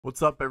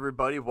What's up,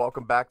 everybody?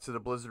 Welcome back to the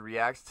Blizzard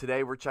Reacts.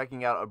 Today, we're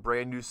checking out a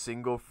brand new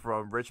single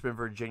from Richmond,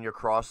 Virginia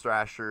Cross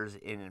Thrashers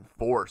in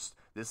Enforced.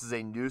 This is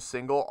a new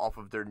single off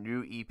of their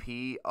new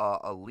EP,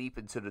 A Leap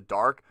into the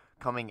Dark,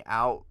 coming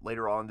out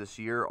later on this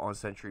year on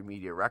Century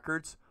Media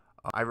Records.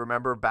 I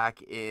remember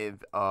back in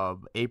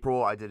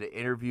April, I did an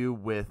interview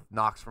with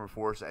Knox from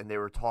Enforced, and they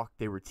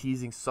were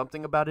teasing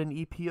something about an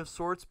EP of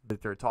sorts,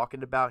 but they're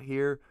talking about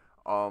here.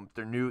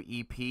 Their new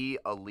EP,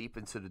 A Leap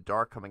into the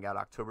Dark, coming out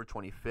October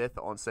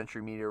 25th on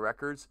Century Media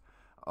Records.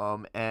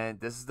 And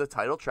this is the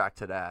title track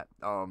to that.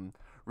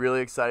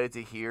 Really excited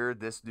to hear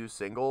this new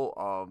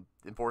single.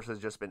 Enforce has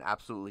just been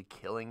absolutely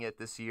killing it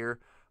this year,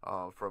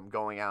 from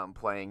going out and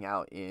playing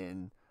out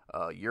in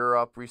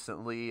Europe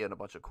recently and a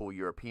bunch of cool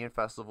European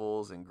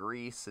festivals in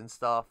Greece and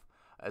stuff,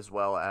 as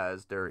well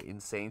as their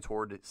insane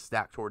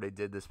stack tour they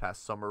did this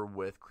past summer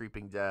with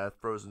Creeping Death,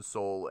 Frozen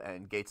Soul,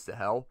 and Gates to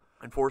Hell.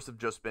 Enforced have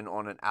just been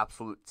on an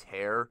absolute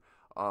tear.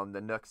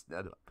 The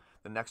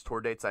next tour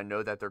dates I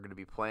know that they're going to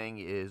be playing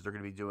is they're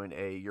going to be doing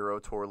a Euro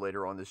tour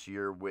later on this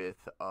year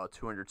with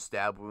 200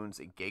 Stab Wounds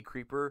and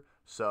Gatecreeper.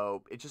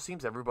 So it just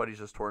seems everybody's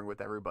just touring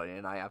with everybody,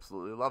 and I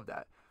absolutely love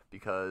that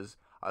because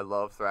I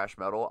love thrash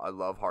metal, I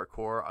love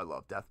hardcore, I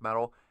love death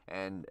metal,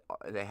 and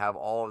they have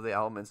all of the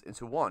elements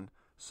into one.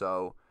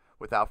 So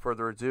without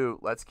further ado,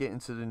 let's get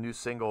into the new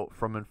single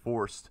from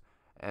Enforced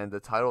and the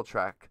title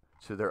track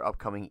to their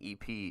upcoming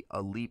EP,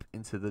 A Leap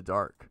into the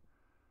Dark.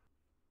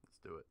 Let's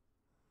do it.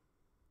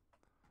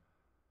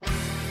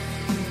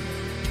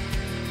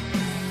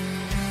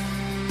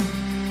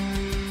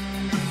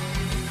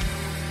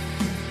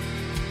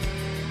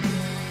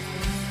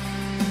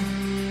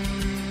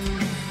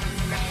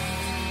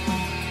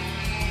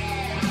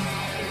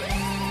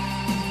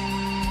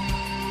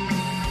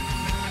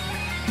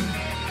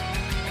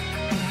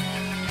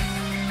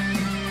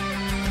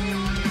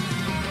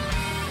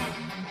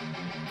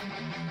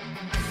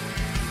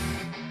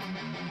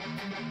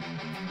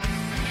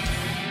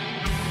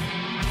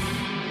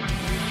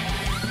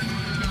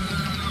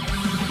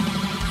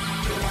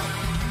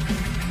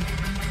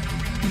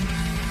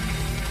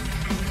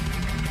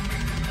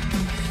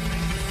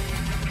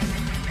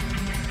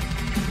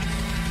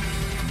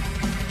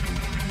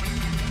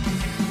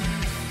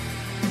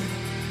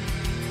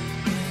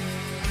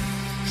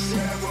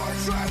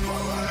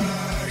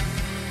 Trembling,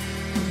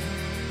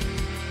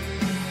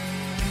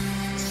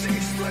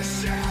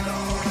 ceaseless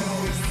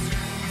shadows,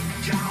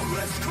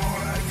 countless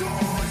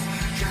corridors,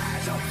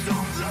 chasms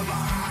of the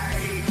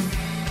mind,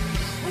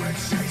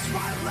 which chase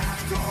my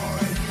laughter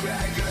and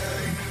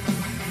begging.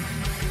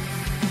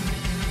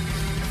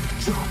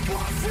 Drop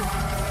my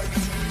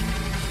friends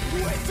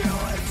with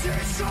ill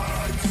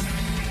intentions,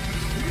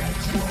 and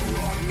cruel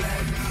on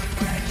men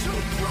bent to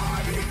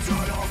bribe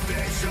eternal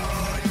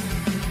vision.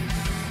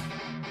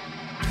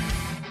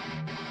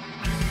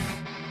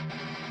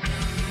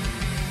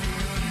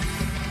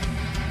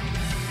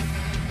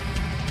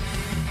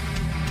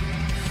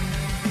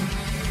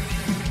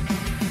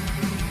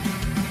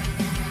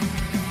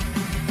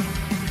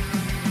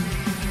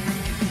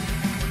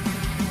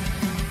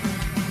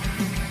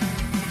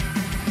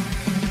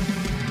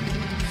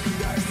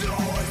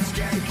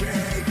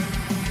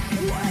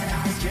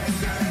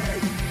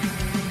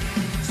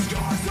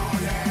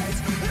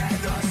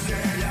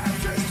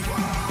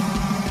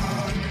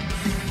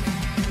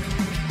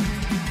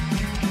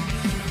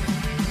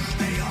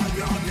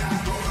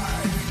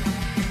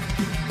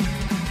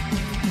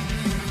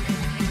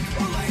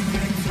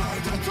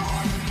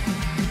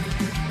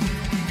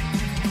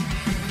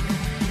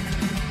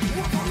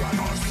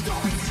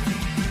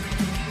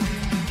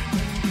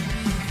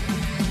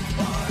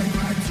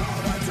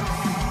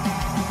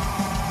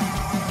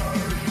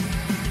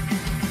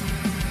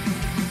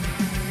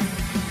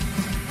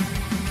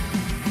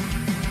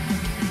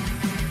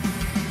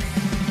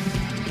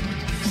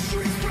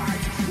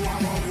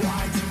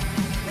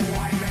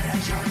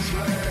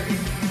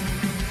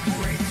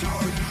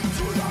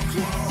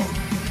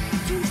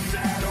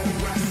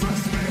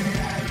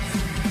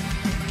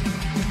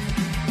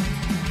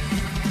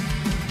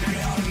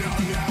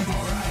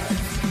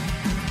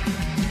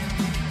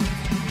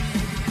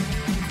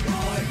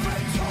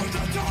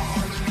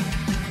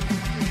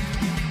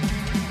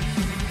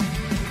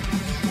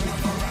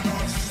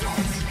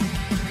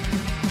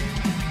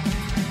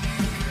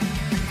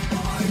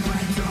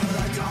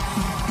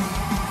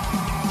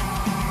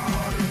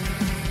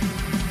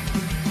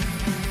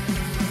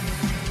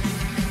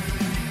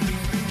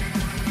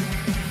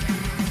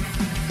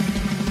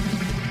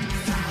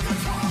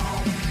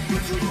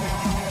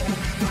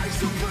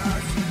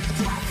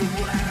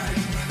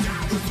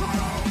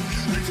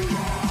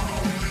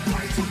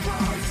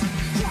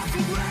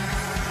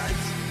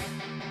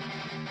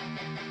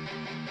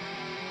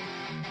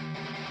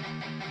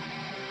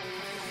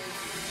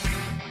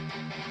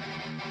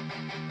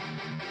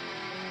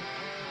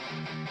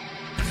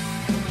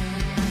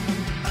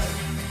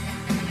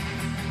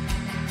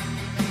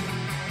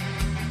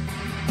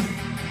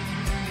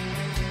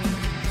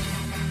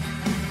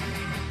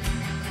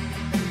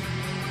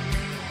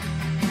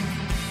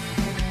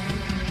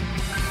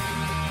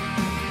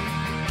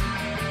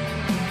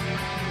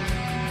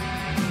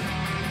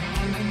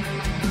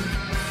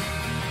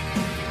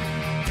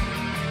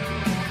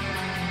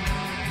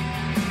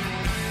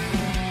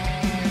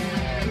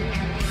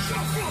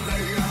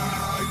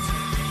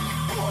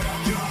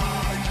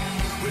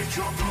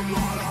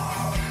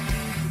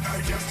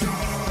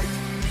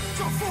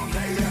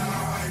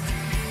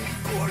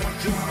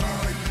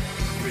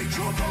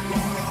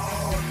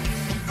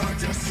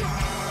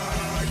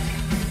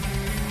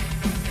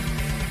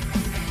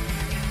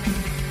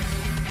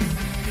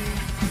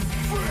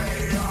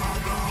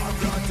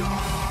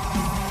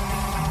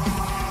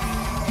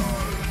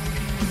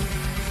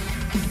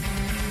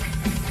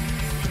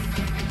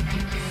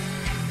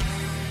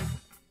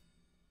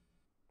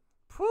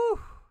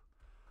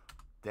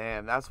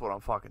 Damn, that's what I'm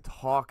fucking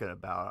talking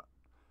about.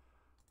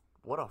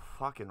 What a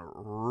fucking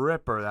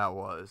ripper that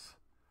was.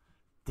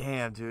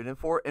 Damn, dude.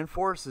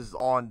 Enforce is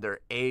on their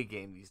A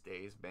game these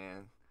days,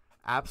 man.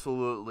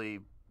 Absolutely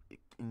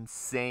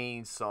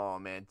insane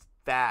song, man.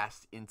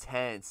 Fast,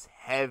 intense,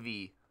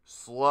 heavy,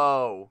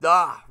 slow.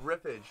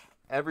 Rippage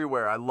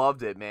everywhere. I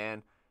loved it,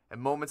 man. At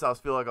moments I was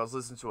feeling like I was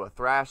listening to a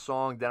thrash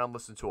song, then I'm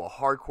listening to a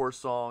hardcore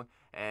song,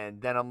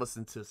 and then I'm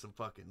listening to some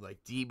fucking like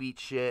D-beat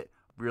shit.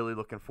 Really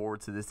looking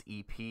forward to this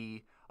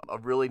EP. A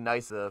really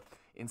nice,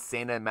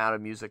 insane amount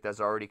of music that's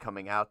already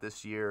coming out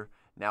this year.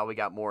 Now we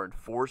got more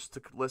Enforce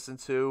to listen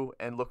to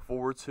and look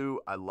forward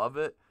to. I love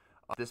it.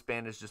 This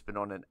band has just been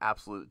on an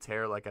absolute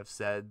tear, like I've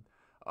said,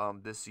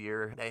 this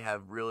year. They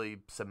have really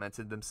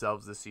cemented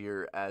themselves this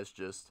year as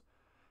just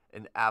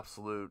an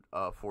absolute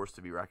force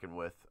to be reckoned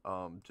with.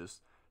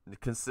 Just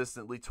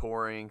consistently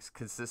touring,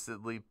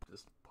 consistently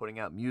just putting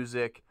out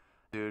music.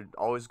 Dude,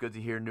 always good to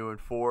hear new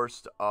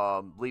Enforced.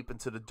 Leap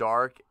Into the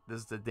Dark.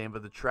 This is the name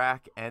of the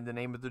track and the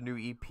name of the new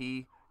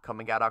EP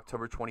coming out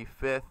October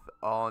 25th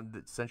on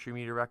the Century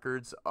Media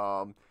Records.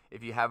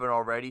 If you haven't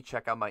already,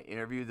 check out my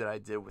interview that I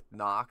did with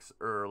Knox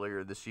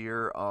earlier this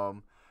year.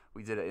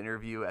 We did an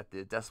interview at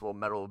the Decibel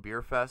Metal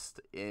Beer Fest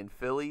in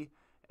Philly,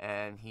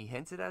 and he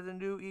hinted at a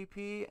new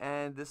EP,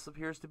 and this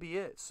appears to be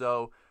it.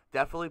 So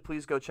definitely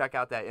please go check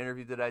out that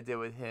interview that I did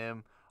with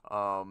him,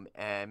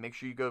 and make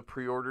sure you go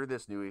pre-order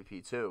this new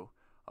EP too.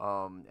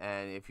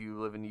 And if you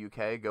live in the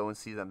UK, go and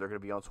see them. They're going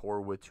to be on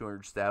tour with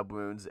 200 Stab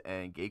Wounds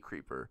and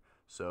Gatecreeper.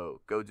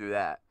 So go do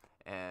that.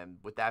 And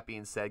with that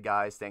being said,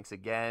 guys, thanks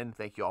again.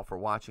 Thank you all for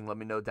watching. Let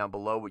me know down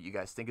below what you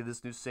guys think of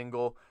this new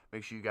single.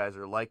 Make sure you guys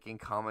are liking,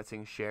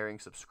 commenting, sharing,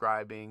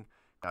 subscribing.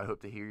 I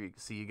hope to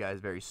see you guys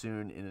very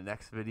soon in the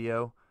next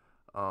video.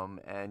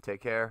 And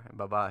take care, and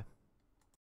bye-bye.